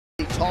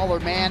Taller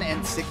man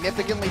and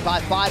significantly by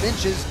 5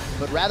 inches,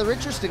 but rather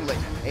interestingly,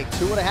 a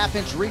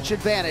 2.5-inch reach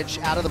advantage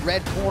out of the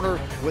red corner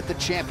with the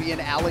champion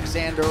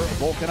Alexander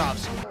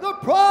Volkanovski. The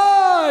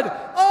pride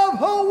of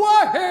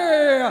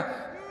Hawaii,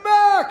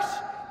 Max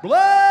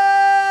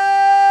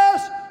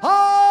Bless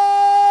Holloway!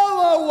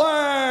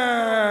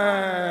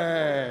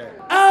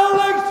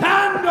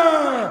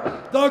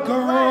 Alexander the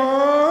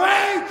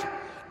Great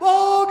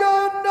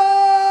Volkanovski!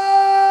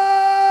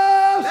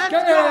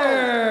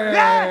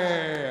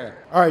 Yes!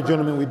 All right,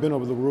 gentlemen, we've been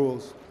over the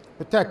rules.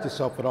 Protect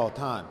yourself at all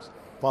times.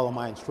 Follow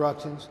my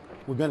instructions.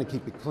 We're going to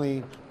keep it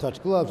clean.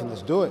 Touch gloves and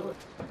let's do it.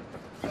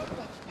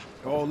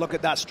 Oh, look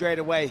at that straight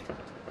away.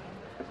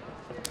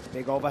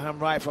 Big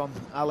overhand right from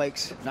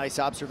Alex. Nice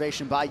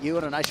observation by you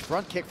and a nice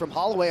front kick from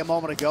Holloway a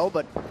moment ago,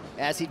 but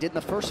as he did in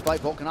the first fight,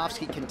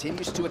 Volkanovski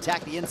continues to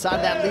attack the inside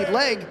of that lead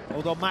leg.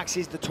 Although Max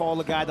is the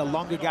taller guy, the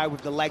longer guy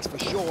with the legs for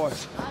sure.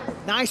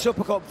 Nice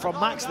uppercut from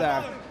Max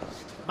there.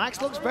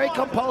 Max looks very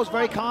composed,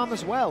 very calm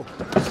as well.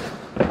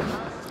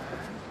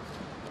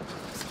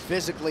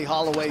 Physically,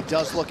 Holloway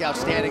does look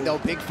outstanding, though.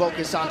 Big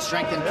focus on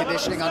strength and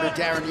conditioning under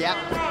Darren Yap.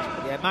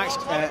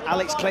 Yeah,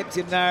 Alex clipped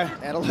him there.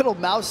 And a little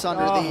mouse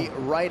under the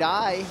right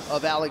eye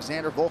of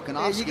Alexander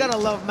Volkanovski. Yeah, you gotta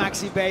love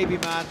Maxi baby,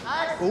 man.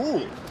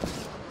 Ooh.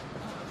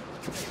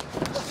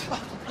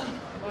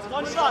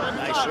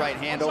 Nice right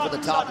hand over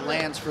the top,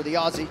 lands for the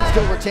Aussie.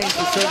 Still retains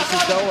the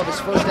services, though, of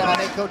his first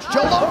MMA coach,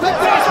 Joe Lopez.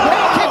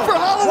 Great kick for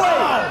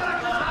Holloway!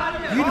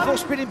 Beautiful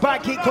spinning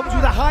back kick, comes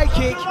with a high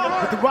kick,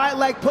 with the right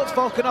leg puts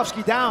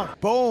Volkanovski down.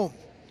 Boom.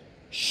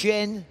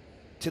 Shin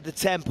to the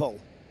temple.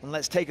 And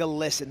let's take a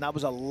listen. That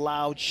was a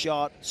loud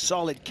shot,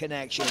 solid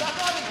connection.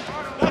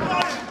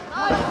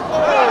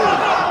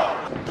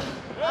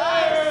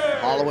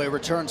 Holloway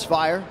returns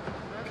fire.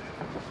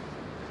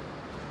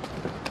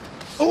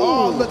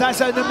 Oh, look, that's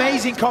an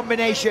amazing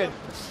combination.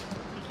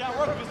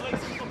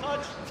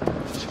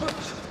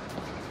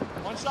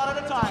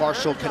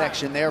 Partial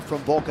connection there from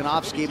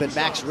Volkanovski, but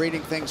Max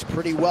reading things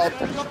pretty well.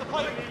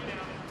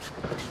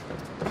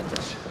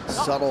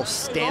 Subtle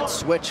stance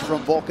switch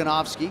from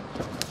Volkanovski.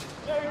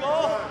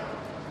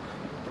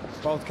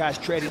 Both guys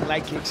trading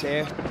leg kicks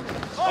here.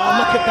 Oh,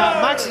 look at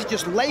that. Max is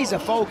just laser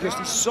focused.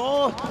 He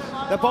saw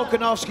that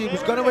Volkanovski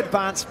was going to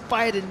advance,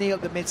 fired a knee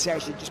up the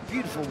midsection. Just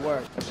beautiful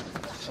work.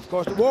 Of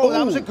course, whoa,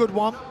 that was a good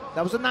one.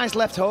 That was a nice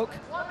left hook.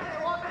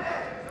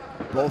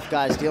 Both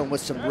guys dealing with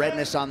some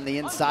redness on the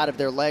inside of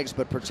their legs,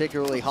 but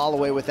particularly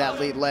Holloway with that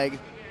lead leg,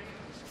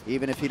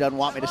 even if he doesn't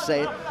want me to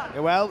say it.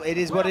 Yeah, well, it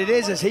is what it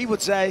is, as he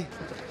would say.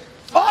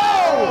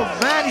 Oh,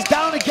 man, he's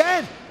down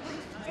again.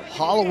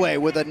 Holloway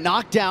with a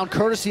knockdown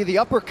courtesy of the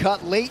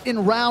uppercut late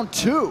in round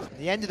 2. At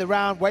the end of the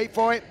round, wait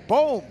for it,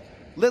 boom.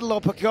 Little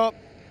uppercut.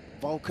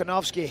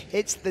 Volkanovski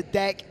hits the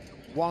deck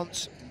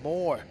once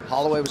more.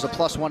 Holloway was a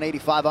plus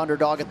 185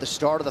 underdog at the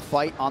start of the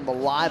fight. On the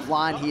live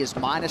line, he is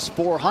minus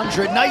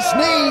 400. Nice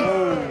knee!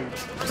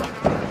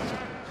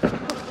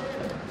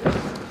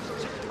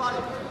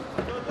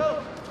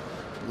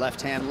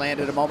 Left hand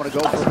landed a moment ago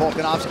for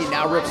Volkanovski.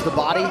 Now rips the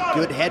body.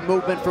 Good head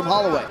movement from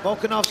Holloway.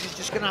 Volkanovski's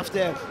just going to have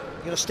to,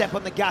 step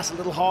on the gas a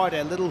little harder,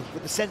 a little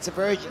with a sense of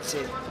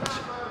urgency.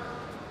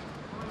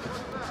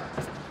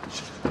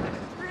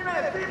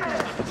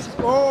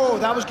 Oh,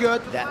 that was good.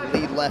 That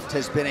lead left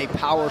has been a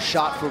power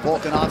shot for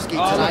Volkanovski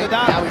tonight.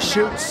 Now he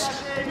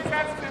shoots.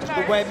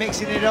 Good way of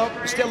mixing it up.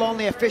 Still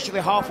only officially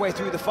halfway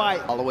through the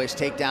fight. Holloway's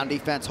takedown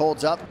defense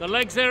holds up. The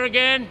legs there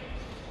again.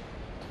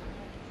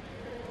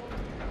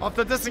 Off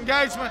the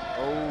disengagement.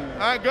 Oh. All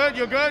right, good,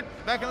 you're good.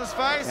 Back in the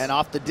space. And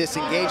off the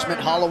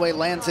disengagement, Holloway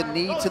lands a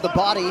knee to the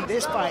body.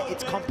 This fight,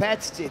 it's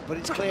competitive, but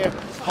it's clear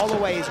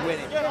Holloway is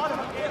winning.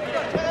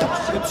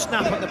 Good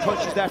snap on the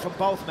punches there from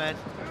both men.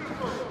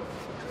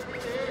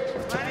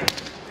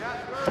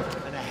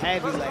 And a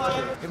heavy leg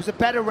kick. It was a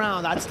better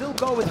round. I'd still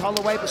go with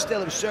Holloway, but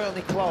still, it was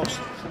certainly close.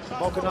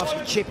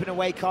 Volkanovski chipping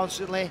away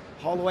constantly.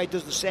 Holloway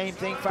does the same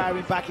thing,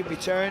 firing back in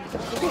return.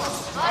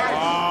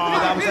 Oh,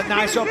 that was a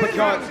nice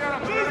uppercut.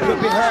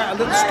 Could be hurt, a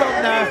little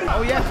stunned there.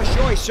 Oh yeah, for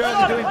sure, he's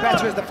certainly doing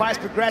better as the fight's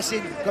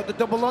progressing. Got the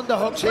double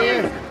underhooks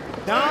here.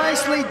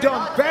 Nicely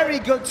done, very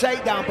good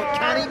takedown, but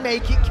can he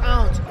make it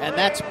count? And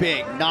that's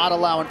big, not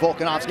allowing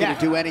Volkanovski to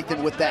do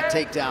anything with that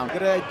takedown.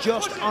 Gonna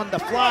adjust on the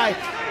fly,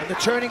 and they're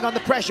turning on the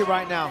pressure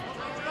right now.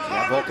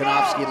 Yeah,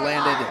 Volkanovski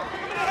landed.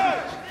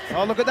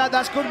 Oh, look at that,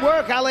 that's good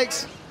work,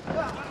 Alex.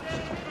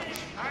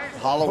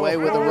 Holloway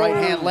with a right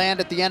hand land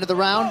at the end of the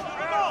round.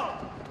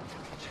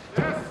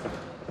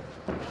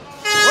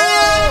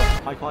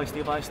 High quality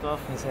steel by stuff.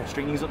 Yes, sir.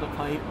 Stringings up the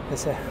pipe.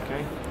 Yes, sir.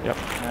 Okay. Yep.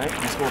 All right,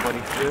 let's go, buddy.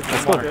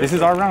 Let's go. This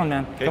is our round,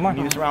 man. Okay. Come on.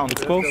 This round.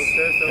 Let's go.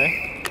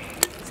 Okay.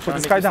 Let's put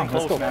this guy down.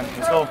 Let's go. Man.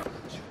 Let's go.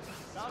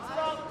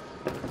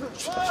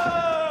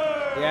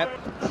 Yep.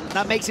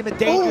 That makes him a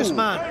dangerous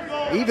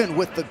man. Even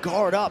with the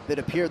guard up, it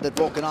appeared that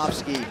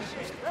Volkanovski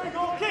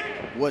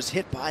was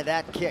hit by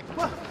that kick.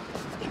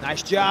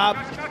 Nice job.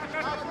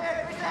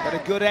 Got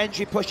a good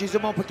entry, pushes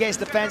him up against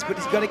the fence, but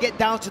he's got to get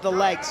down to the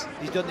legs.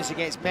 He's done this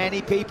against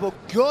many people.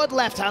 Good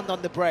left hand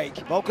on the break.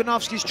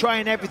 Volkanovski's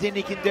trying everything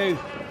he can do.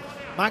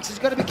 Max has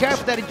got to be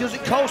careful that he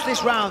doesn't coast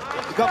this round.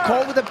 He got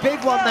caught with a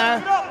big one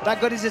there.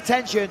 That got his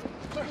attention.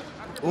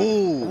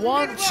 Ooh.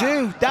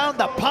 1-2 down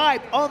the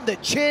pipe on the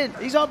chin.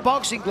 He's on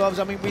boxing gloves.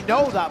 I mean, we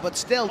know that, but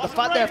still, the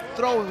fact they're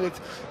throwing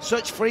with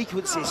such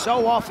frequency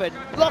so often.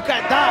 Look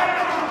at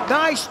that.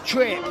 Nice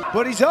trip.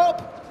 But he's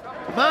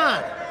up.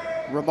 Man.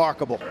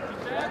 Remarkable.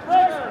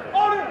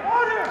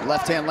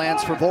 Left hand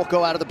lands for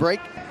Volko out of the break.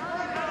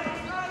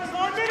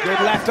 Good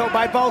left hook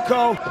by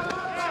Volko.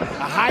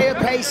 A higher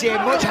pace here,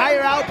 much higher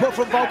output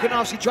from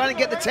Volkanovski, trying to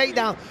get the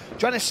takedown,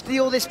 trying to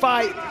steal this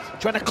fight,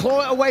 trying to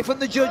claw it away from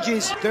the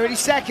judges. 30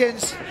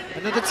 seconds,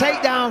 another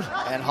takedown.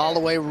 And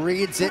Holloway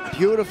reads it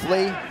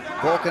beautifully.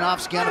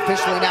 Volkanovski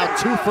unofficially now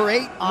 2 for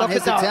 8 on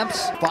his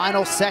attempts.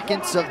 Final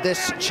seconds of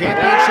this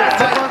championship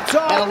fight.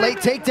 And a late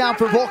takedown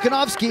for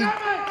Volkanovski.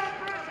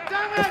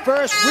 The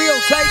first real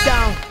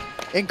takedown.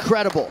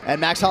 Incredible. And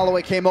Max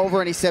Holloway came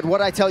over and he said, what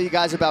did I tell you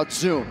guys about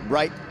Zoom,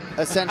 right?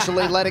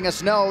 Essentially letting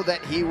us know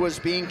that he was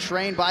being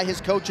trained by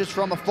his coaches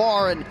from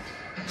afar and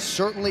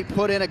certainly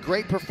put in a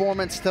great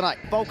performance tonight.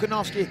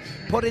 Volkanovski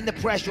putting the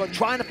pressure on,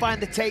 trying to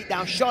find the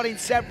takedown, shot in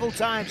several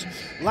times,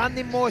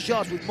 landing more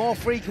shots with more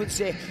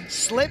frequency,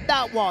 slipped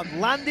that one,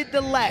 landed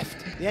the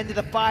left. The end of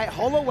the fight,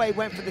 Holloway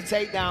went for the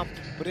takedown,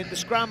 but in the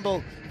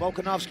scramble,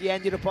 Volkanovski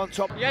ended up on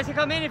top. You guys can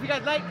come in if you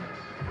guys like.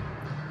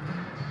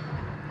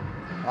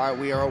 All right,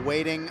 we are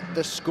awaiting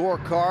the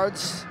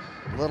scorecards.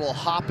 Little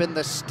hop in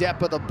the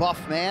step of the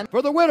buff man.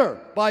 For the winner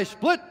by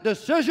split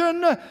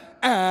decision,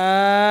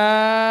 and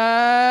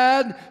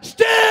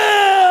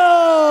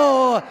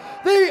still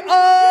the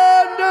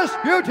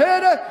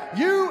undisputed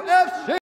UFC